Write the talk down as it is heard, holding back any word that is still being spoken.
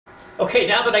Okay,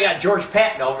 now that I got George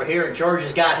Patton over here, and George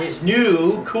has got his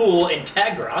new cool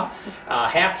Integra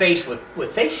half face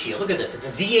with face shield. Look at this. It's a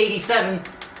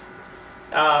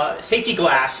Z87 safety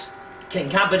glass in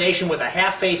combination with a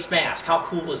half face mask. How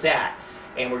cool is that?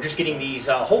 And we're just getting these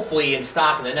hopefully in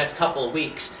stock in the next couple of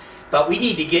weeks. But we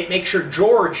need to make sure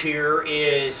George here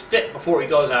is fit before he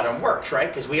goes out and works, right?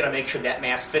 Because we got to make sure that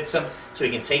mask fits him so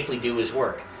he can safely do his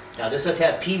work. Now this does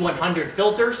have P100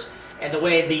 filters. And the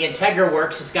way the Integra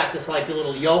works, it's got this like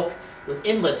little yoke with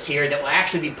inlets here that will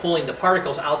actually be pulling the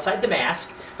particles outside the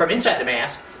mask, from inside the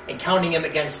mask, and counting them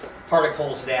against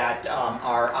particles that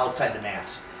are outside the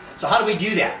mask. So how do we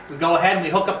do that? We go ahead and we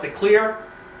hook up the clear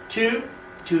tube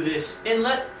to this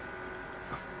inlet.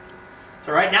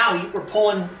 So right now we're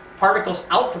pulling particles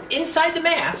out from inside the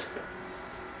mask,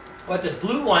 but this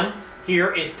blue one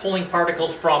here is pulling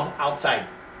particles from outside.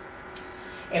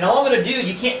 And all I'm going to do,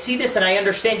 you can't see this, and I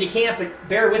understand you can't, but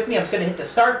bear with me. I'm just going to hit the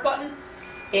start button.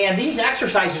 And these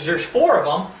exercises, there's 4 of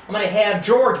them. I'm going to have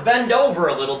George bend over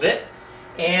a little bit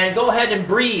and go ahead and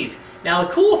breathe. Now,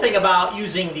 the cool thing about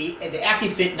using the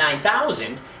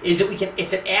AccuFIT9000 is that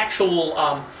it's an actual,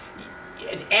 an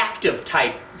active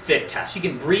type fit test. You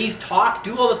can breathe, talk,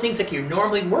 do all the things like you're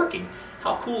normally working.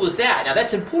 How cool is that? Now,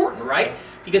 that's important, right?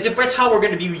 Because if that's how we're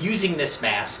going to be using this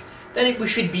mask, then we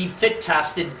should be fit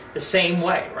tested the same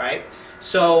way, right?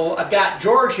 So I've got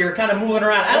George here kind of moving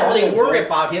around. I don't really worry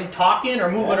about him talking or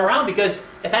moving around, because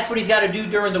if that's what he's got to do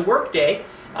during the workday,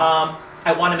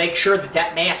 I want to make sure that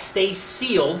that mask stays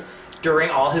sealed during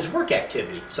all his work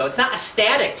activity. So it's not a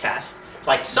static test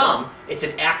like some, it's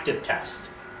an active test.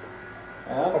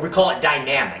 Or we call it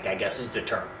dynamic, I guess is the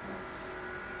term.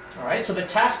 All right, so the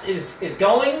test is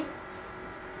going.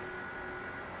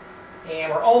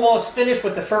 And we're almost finished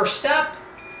with the first step.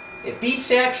 It beeps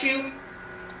at you.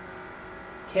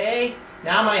 Okay,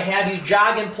 now I'm going to have you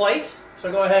jog in place.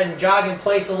 So go ahead and jog in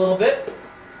place a little bit.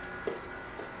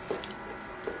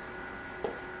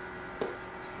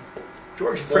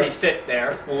 George is pretty fit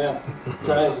there. Yeah,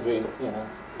 tries to be, you know.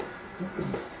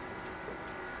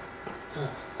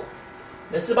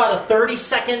 This is about a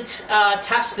 30-second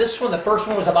test. This one, the first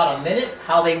one was about a minute.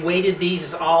 How they weighted these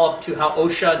is all up to how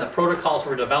OSHA and the protocols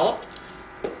were developed.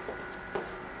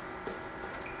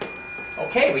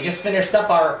 Okay, we just finished up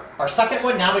our second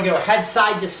one. Now we go head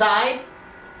side to side.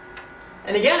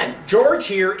 And again, George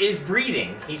here is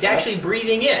breathing. He's actually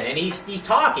breathing in, and he's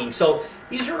talking. So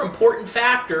these are important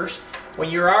factors when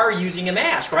you are using a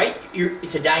mask, right?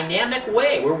 It's a dynamic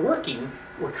way. We're working.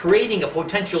 We're creating a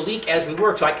potential leak as we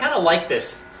work. So I kind of like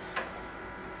this.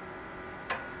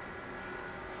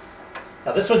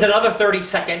 Now this one's another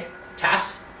 30-second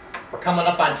test. We're coming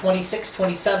up on 26,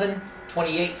 27,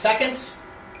 28 seconds.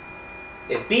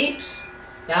 It beeps.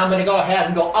 Now I'm going to go ahead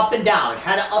and go up and down.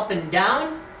 Head up and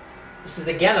down. This is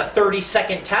again a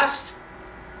 30-second test.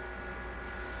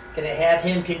 Going to have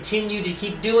him continue to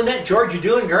keep doing that. George, you're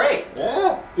doing great.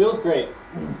 Yeah, feels great.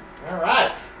 All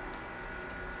right.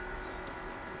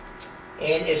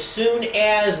 And as soon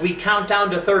as we count down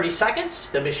to 30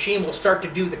 seconds, the machine will start to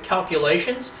do the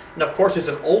calculations. And of course, there's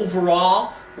an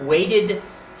overall weighted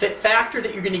fit factor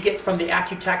that you're going to get from the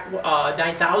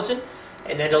AccuFIT9000.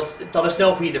 And then it'll let us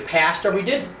know if we either passed or we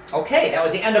didn't. Okay, that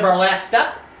was the end of our last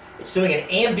step. It's doing an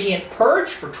ambient purge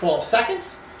for 12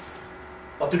 seconds.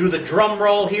 We'll have to do the drum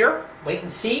roll here. Wait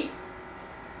and see.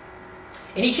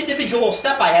 In each individual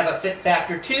step, I have a fit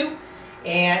factor too.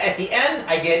 And at the end,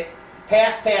 I get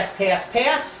pass, pass, pass,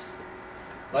 pass.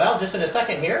 Well, just in a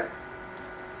second here.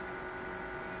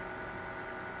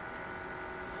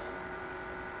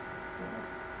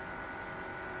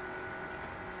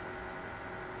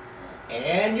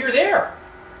 And you're there.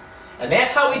 And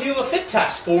that's how we do a fit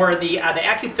test for the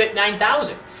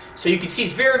AccuFIT9000. So you can see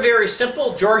it's very, very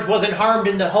simple. George wasn't harmed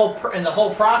in the whole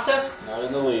process. Not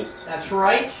in the least. That's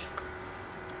right.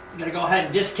 I'm going to go ahead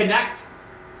and disconnect.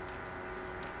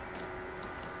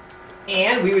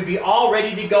 And we would be all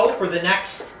ready to go for the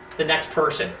next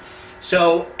person.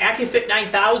 So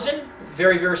AccuFIT9000,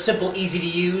 very, very simple, easy to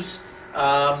use.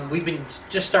 We've been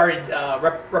just started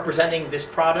representing this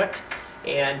product.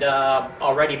 And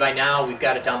already by now we've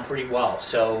got it down pretty well.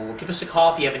 So give us a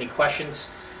call if you have any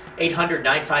questions.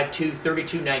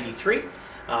 800-952-3293. You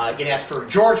can ask for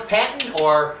George Patton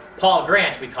or Paul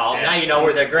Grant, we call him. Now you know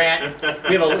we're the Grant. We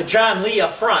have a John Lee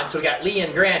up front, so we got Lee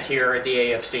and Grant here at the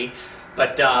AFC.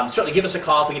 But certainly give us a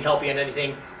call if we can help you in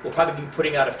anything. We'll probably be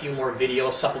putting out a few more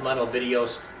videos, supplemental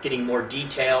videos, getting more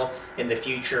detail in the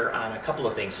future on a couple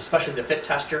of things, especially the fit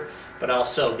tester, but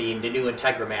also the new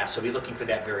Integra mask. So we'll be looking for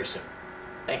that very soon.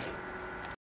 Thank you.